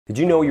Did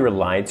you know you were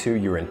lied to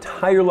your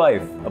entire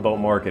life about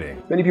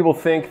marketing? Many people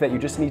think that you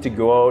just need to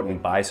go out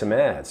and buy some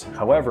ads.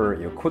 However,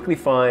 you'll quickly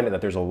find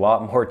that there's a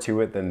lot more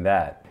to it than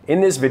that.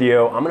 In this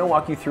video, I'm gonna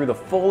walk you through the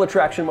full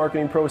attraction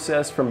marketing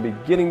process from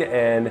beginning to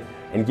end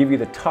and give you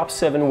the top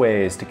 7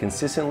 ways to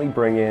consistently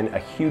bring in a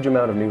huge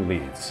amount of new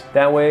leads.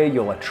 That way,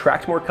 you'll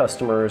attract more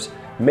customers,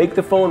 make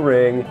the phone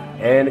ring,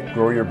 and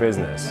grow your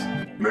business.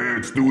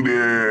 Let's do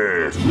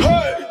this!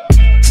 Hey!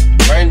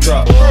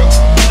 Raindrop,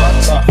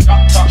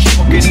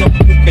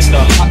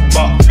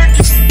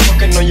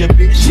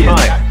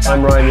 Hi,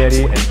 I'm Ryan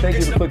Yeti, and thank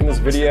you for clicking this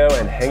video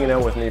and hanging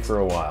out with me for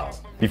a while.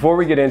 Before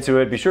we get into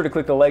it, be sure to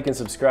click the like and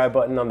subscribe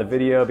button on the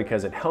video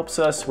because it helps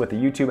us with the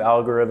YouTube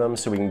algorithm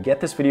so we can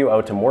get this video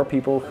out to more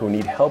people who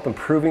need help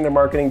improving their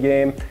marketing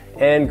game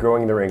and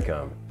growing their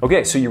income.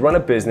 Okay, so you run a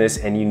business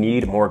and you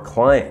need more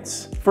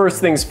clients.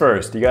 First things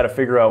first, you gotta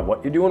figure out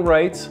what you're doing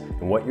right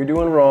and what you're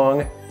doing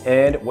wrong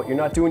and what you're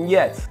not doing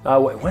yet.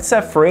 What's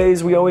that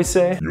phrase we always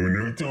say?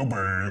 You need to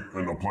be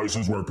in the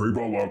places where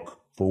people look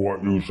for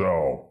what you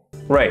sell.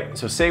 Right,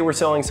 so say we're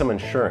selling some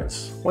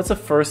insurance. What's the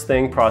first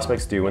thing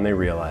prospects do when they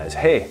realize,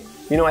 hey,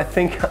 you know, I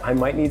think I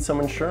might need some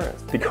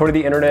insurance? They go to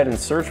the internet and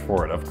search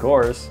for it, of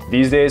course.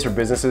 These days, for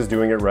businesses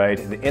doing it right,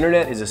 the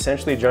internet is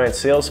essentially a giant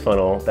sales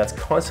funnel that's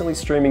constantly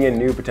streaming in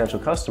new potential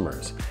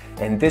customers.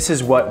 And this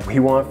is what we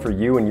want for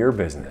you and your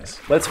business.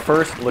 Let's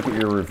first look at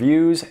your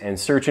reviews and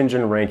search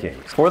engine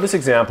rankings. For this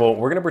example,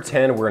 we're gonna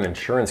pretend we're an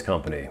insurance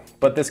company,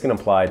 but this can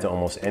apply to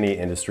almost any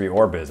industry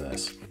or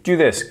business. Do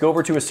this, go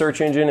over to a search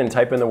engine and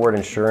type in the word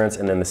insurance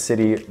and then the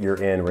city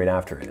you're in right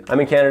after it. I'm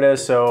in Canada,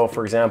 so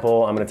for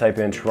example, I'm gonna type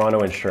in Toronto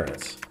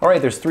insurance. All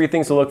right, there's 3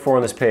 things to look for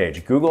on this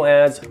page: Google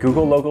Ads,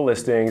 Google local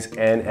listings,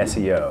 and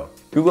SEO.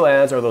 Google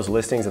Ads are those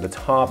listings at the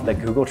top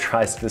that Google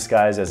tries to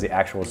disguise as the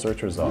actual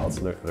search results.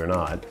 They're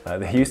not.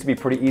 They used to be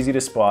pretty easy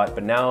to spot,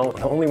 but now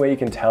the only way you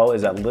can tell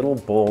is that little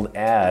bold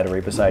ad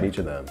right beside each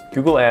of them.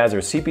 Google Ads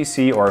are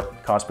CPC, or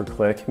cost per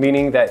click,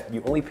 meaning that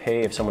you only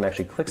pay if someone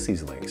actually clicks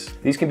these links.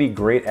 These can be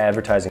great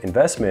advertising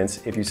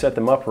investments if you set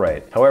them up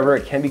right. However,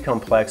 it can be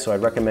complex, so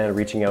I'd recommend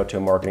reaching out to a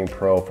marketing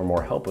pro for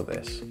more help with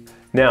this.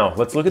 Now,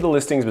 let's look at the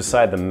listings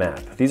beside the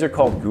map. These are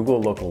called Google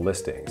local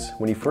listings.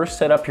 When you first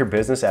set up your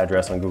business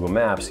address on Google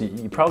Maps,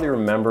 you probably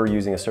remember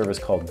using a service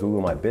called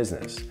Google My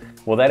Business.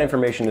 Well, that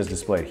information is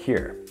displayed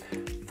here.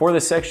 For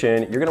this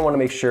section, you're gonna wanna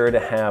make sure to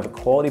have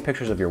quality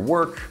pictures of your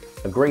work,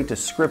 a great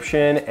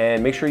description,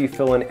 and make sure you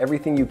fill in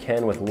everything you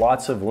can with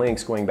lots of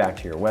links going back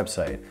to your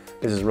website.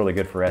 This is really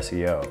good for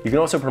SEO. You can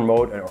also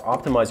promote or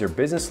optimize your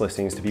business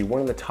listings to be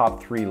one of the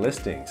top 3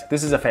 listings.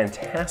 This is a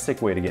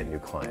fantastic way to get new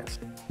clients.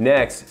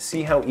 Next,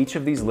 see how each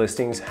of these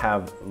listings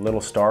have little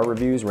star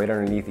reviews right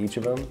underneath each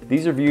of them?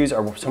 These reviews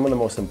are some of the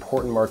most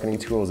important marketing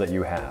tools that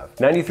you have.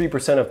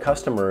 93% of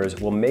customers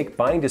will make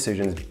buying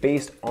decisions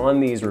based on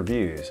these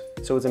reviews.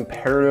 So it's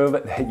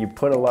imperative that you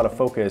put a lot of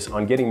focus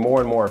on getting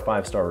more and more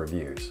 5-star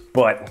reviews.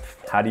 But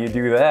how do you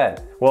do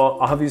that? Well,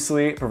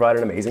 obviously provide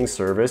an amazing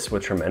service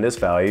with tremendous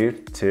value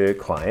to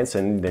clients,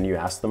 and then you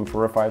ask them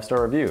for a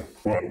 5-star review.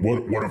 What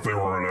if they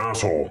were an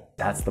asshole?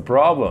 That's the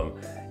problem.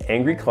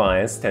 Angry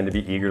clients tend to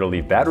be eager to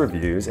leave bad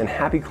reviews, and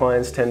happy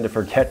clients tend to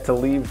forget to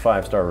leave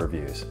 5-star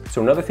reviews.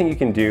 So another thing you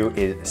can do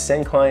is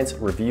send clients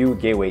review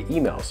gateway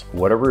emails.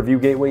 What are review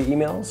gateway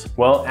emails?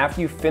 Well,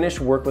 after you finish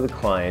work with a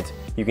client,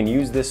 you can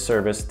use this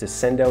service to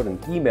send out an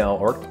email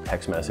or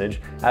text message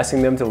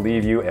asking them to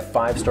leave you a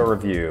 5-star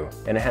review,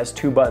 and it has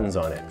 2 buttons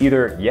on it.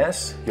 Either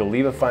yes, you'll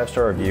leave a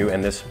 5-star review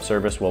and this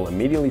service will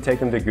immediately take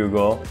them to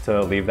Google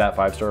to leave that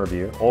 5-star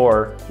review,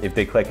 or if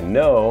they click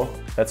no,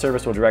 that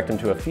service will direct them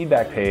to a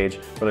feedback page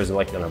where there's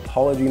like an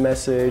apology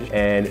message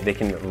and they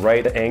can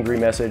write an angry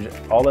message,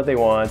 all that they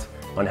want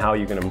on how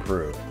you can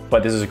improve.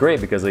 But this is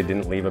great because they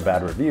didn't leave a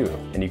bad review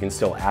and you can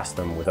still ask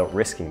them without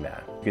risking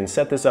that. You can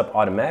set this up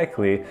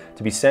automatically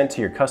to be sent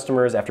to your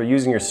customers after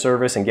using your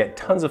service and get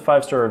tons of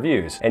 5-star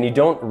reviews. And you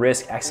don't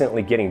risk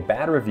accidentally getting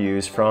bad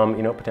reviews from,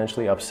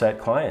 potentially upset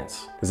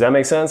clients. Does that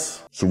make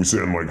sense? So we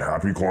send like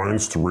happy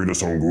clients to rate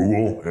us on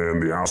Google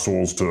and the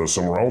assholes to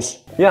somewhere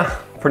else? Yeah,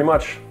 pretty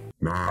much.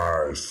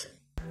 Nice.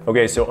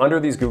 Okay, so under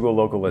these Google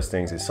local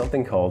listings is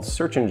something called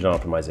search engine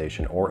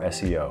optimization, or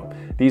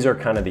SEO. These are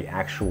kind of the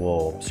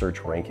actual search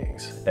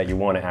rankings that you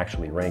want to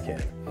actually rank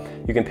in.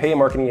 You can pay a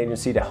marketing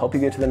agency to help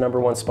you get to the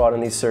 #1 spot in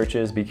these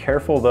searches. Be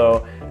careful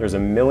though, there's a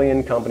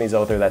million companies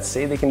out there that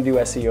say they can do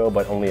SEO,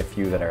 but only a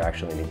few that are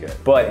actually any good.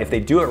 But if they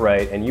do it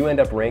right and you end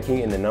up ranking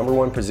in the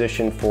 #1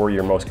 position for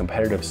your most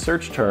competitive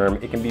search term,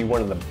 it can be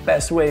one of the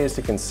best ways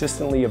to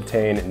consistently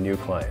obtain new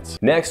clients.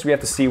 Next, we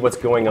have to see what's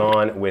going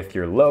on with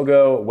your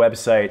logo,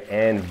 website,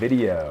 and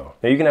video.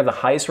 Now you can have the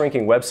highest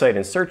ranking website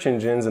in search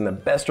engines and the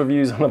best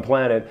reviews on the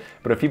planet,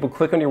 but if people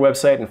click on your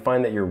website and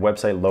find that your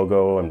website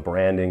logo and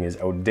branding is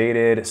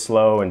outdated,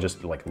 slow, and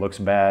just like looks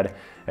bad,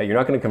 you're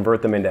not going to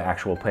convert them into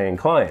actual paying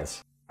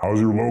clients. How's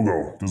your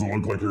logo? Does it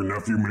look like your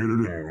nephew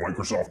made it in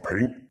Microsoft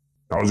Paint?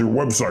 How's your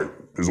website?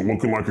 Is it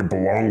looking like it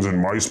belongs in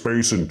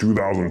MySpace in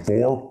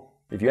 2004?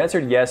 If you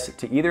answered yes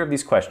to either of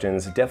these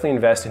questions, definitely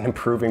invest in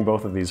improving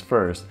both of these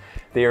first.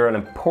 They are an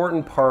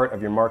important part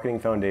of your marketing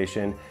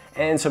foundation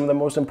and some of the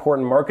most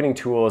important marketing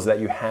tools that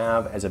you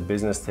have as a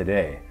business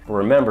today. But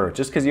remember,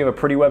 just because you have a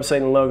pretty website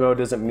and logo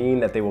doesn't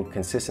mean that they will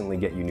consistently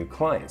get you new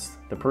clients.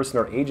 The person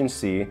or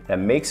agency that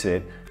makes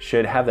it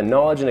should have the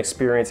knowledge and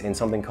experience in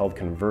something called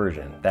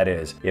conversion. That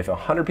is, if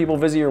 100 people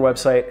visit your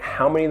website,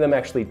 how many of them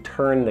actually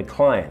turn into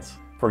clients?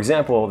 For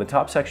example, the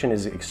top section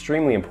is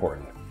extremely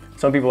important.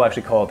 Some people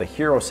actually call it the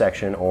hero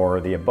section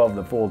or the above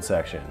the fold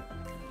section.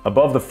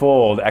 Above the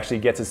fold actually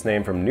gets its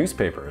name from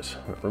newspapers.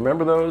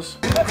 Remember those?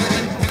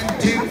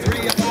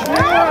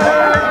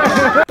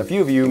 A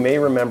few of you may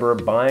remember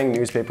buying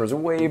newspapers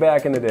way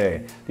back in the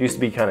day. They used to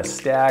be kind of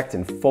stacked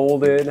and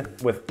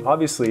folded, with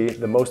obviously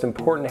the most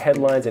important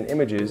headlines and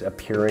images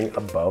appearing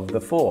above the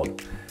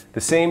fold. The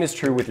same is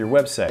true with your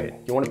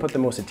website. You want to put the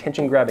most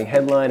attention-grabbing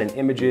headline and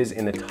images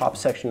in the top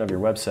section of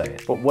your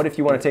website. But what if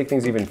you want to take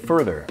things even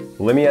further?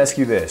 Let me ask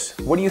you this.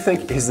 What do you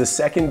think is the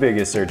second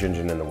biggest search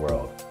engine in the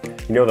world?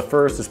 You know the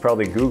first is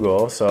probably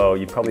Google, so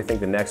you probably think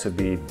the next would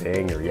be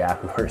Bing or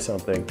Yahoo or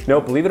something. No,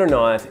 believe it or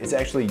not, it's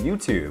actually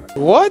YouTube.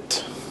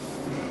 What?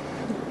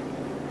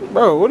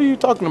 Bro, what are you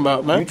talking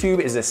about, man? YouTube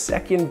is the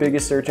second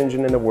biggest search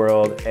engine in the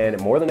world, and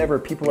more than ever,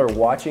 people are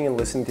watching and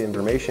listening to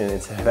information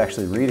instead of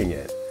actually reading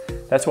it.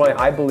 That's why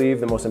I believe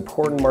the most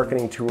important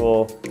marketing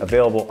tool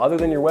available other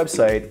than your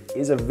website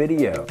is a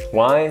video.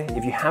 Why?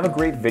 If you have a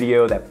great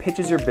video that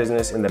pitches your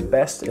business in the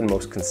best and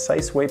most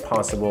concise way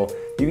possible,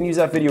 you can use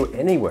that video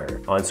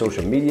anywhere, on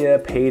social media,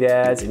 paid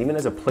ads, and even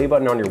as a play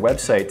button on your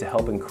website to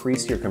help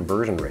increase your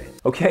conversion rate.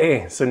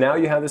 Okay, so now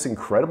you have this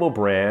incredible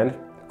brand,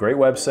 great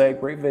website,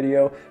 great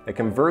video that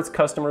converts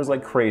customers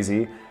like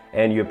crazy,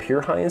 and you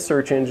appear high in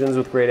search engines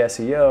with great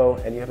SEO,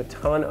 and you have a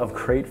ton of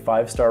great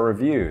 5-star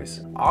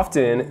reviews.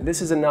 Often,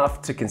 this is enough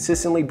to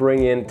consistently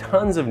bring in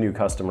tons of new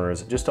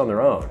customers just on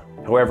their own.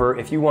 However,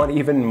 if you want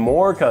even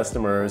more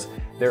customers,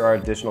 there are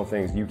additional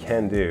things you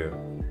can do.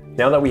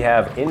 Now that we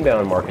have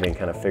inbound marketing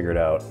kind of figured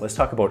out, let's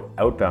talk about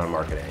outbound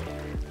marketing.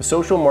 The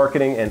social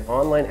marketing and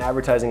online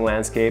advertising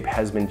landscape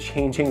has been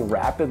changing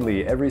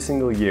rapidly every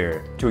single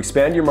year. To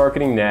expand your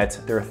marketing net,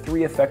 there are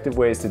 3 effective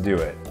ways to do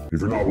it.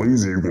 If you're not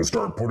lazy, you can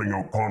start putting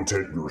out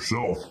content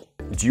yourself.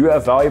 Do you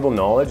have valuable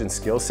knowledge and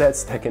skill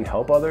sets that can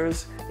help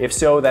others? If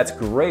so, that's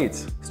great.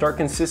 Start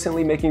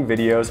consistently making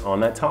videos on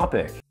that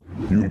topic.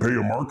 You can pay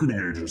a marketing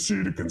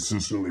agency to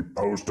consistently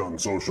post on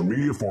social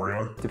media for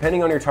you.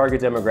 Depending on your target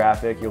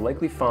demographic, you'll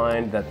likely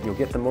find that you'll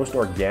get the most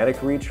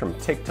organic reach from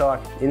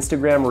TikTok,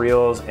 Instagram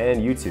Reels,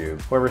 and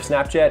YouTube. However,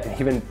 Snapchat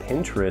and even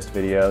Pinterest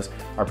videos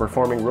are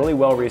performing really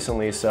well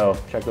recently, so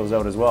check those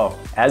out as well.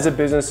 As a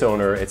business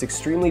owner, it's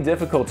extremely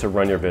difficult to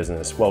run your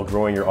business while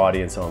growing your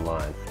audience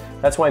online.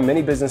 That's why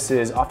many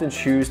businesses often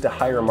choose to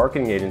hire a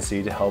marketing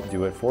agency to help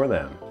do it for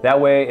them. That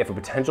way, if a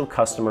potential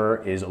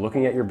customer is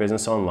looking at your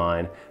business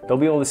online, they'll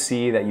be able to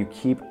see that you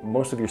keep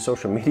most of your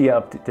social media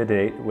up to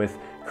date with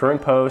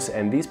current posts,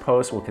 and these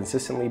posts will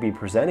consistently be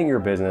presenting your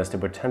business to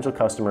potential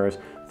customers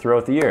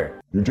throughout the year.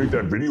 You take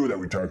that video that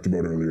we talked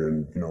about earlier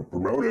and,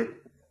 promote it.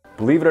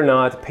 Believe it or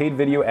not, paid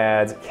video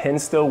ads can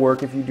still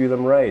work if you do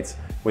them right.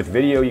 With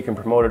video, you can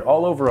promote it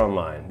all over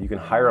online. You can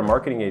hire a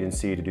marketing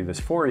agency to do this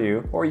for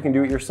you, or you can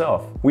do it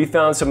yourself. We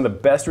found some of the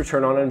best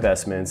return on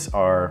investments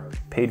are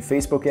paid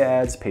Facebook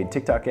ads, paid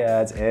TikTok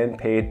ads, and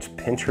paid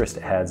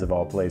Pinterest ads of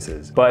all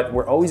places. But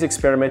we're always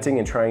experimenting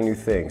and trying new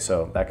things,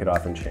 so that could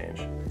often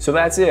change. So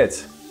that's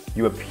it.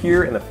 You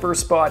appear in the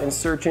first spot in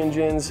search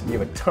engines, you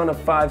have a ton of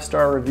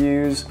 5-star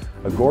reviews,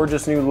 a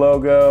gorgeous new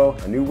logo,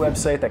 a new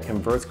website that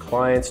converts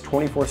clients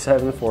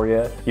 24/7 for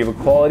you. You have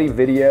a quality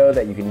video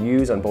that you can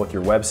use on both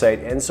your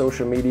website and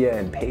social media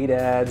and paid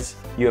ads.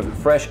 You have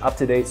fresh,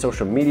 up-to-date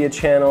social media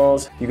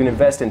channels. You can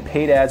invest in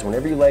paid ads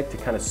whenever you like to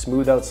kind of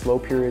smooth out slow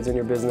periods in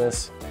your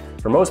business.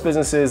 For most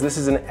businesses, this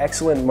is an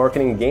excellent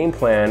marketing game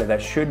plan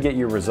that should get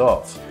you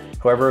results.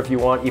 However, if you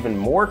want even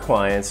more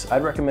clients,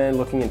 I'd recommend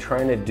looking and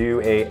trying to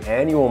do an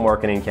annual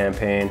marketing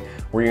campaign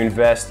where you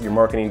invest your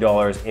marketing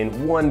dollars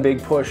in one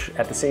big push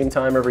at the same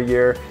time every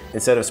year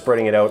instead of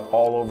spreading it out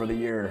all over the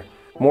year.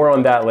 More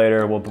on that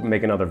later. We'll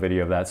make another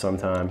video of that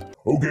sometime.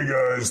 Okay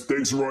guys,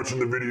 thanks for watching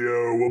the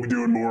video. We'll be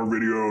doing more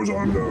videos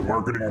on the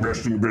marketing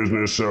investing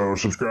business, so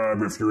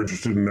subscribe if you're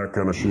interested in that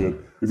kind of shit.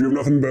 If you have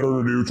nothing better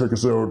to do, check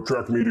us out,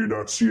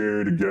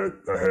 trackmedia.ca to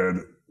get ahead.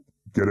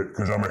 Get it,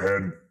 because I'm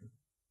ahead.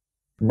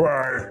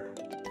 Bye.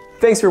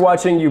 Thanks for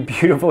watching, you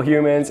beautiful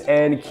humans,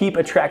 and keep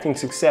attracting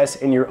success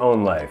in your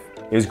own life.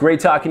 It was great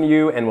talking to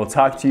you, and we'll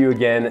talk to you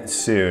again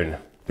soon.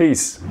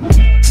 Peace.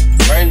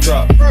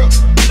 Raindrop,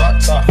 drop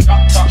top.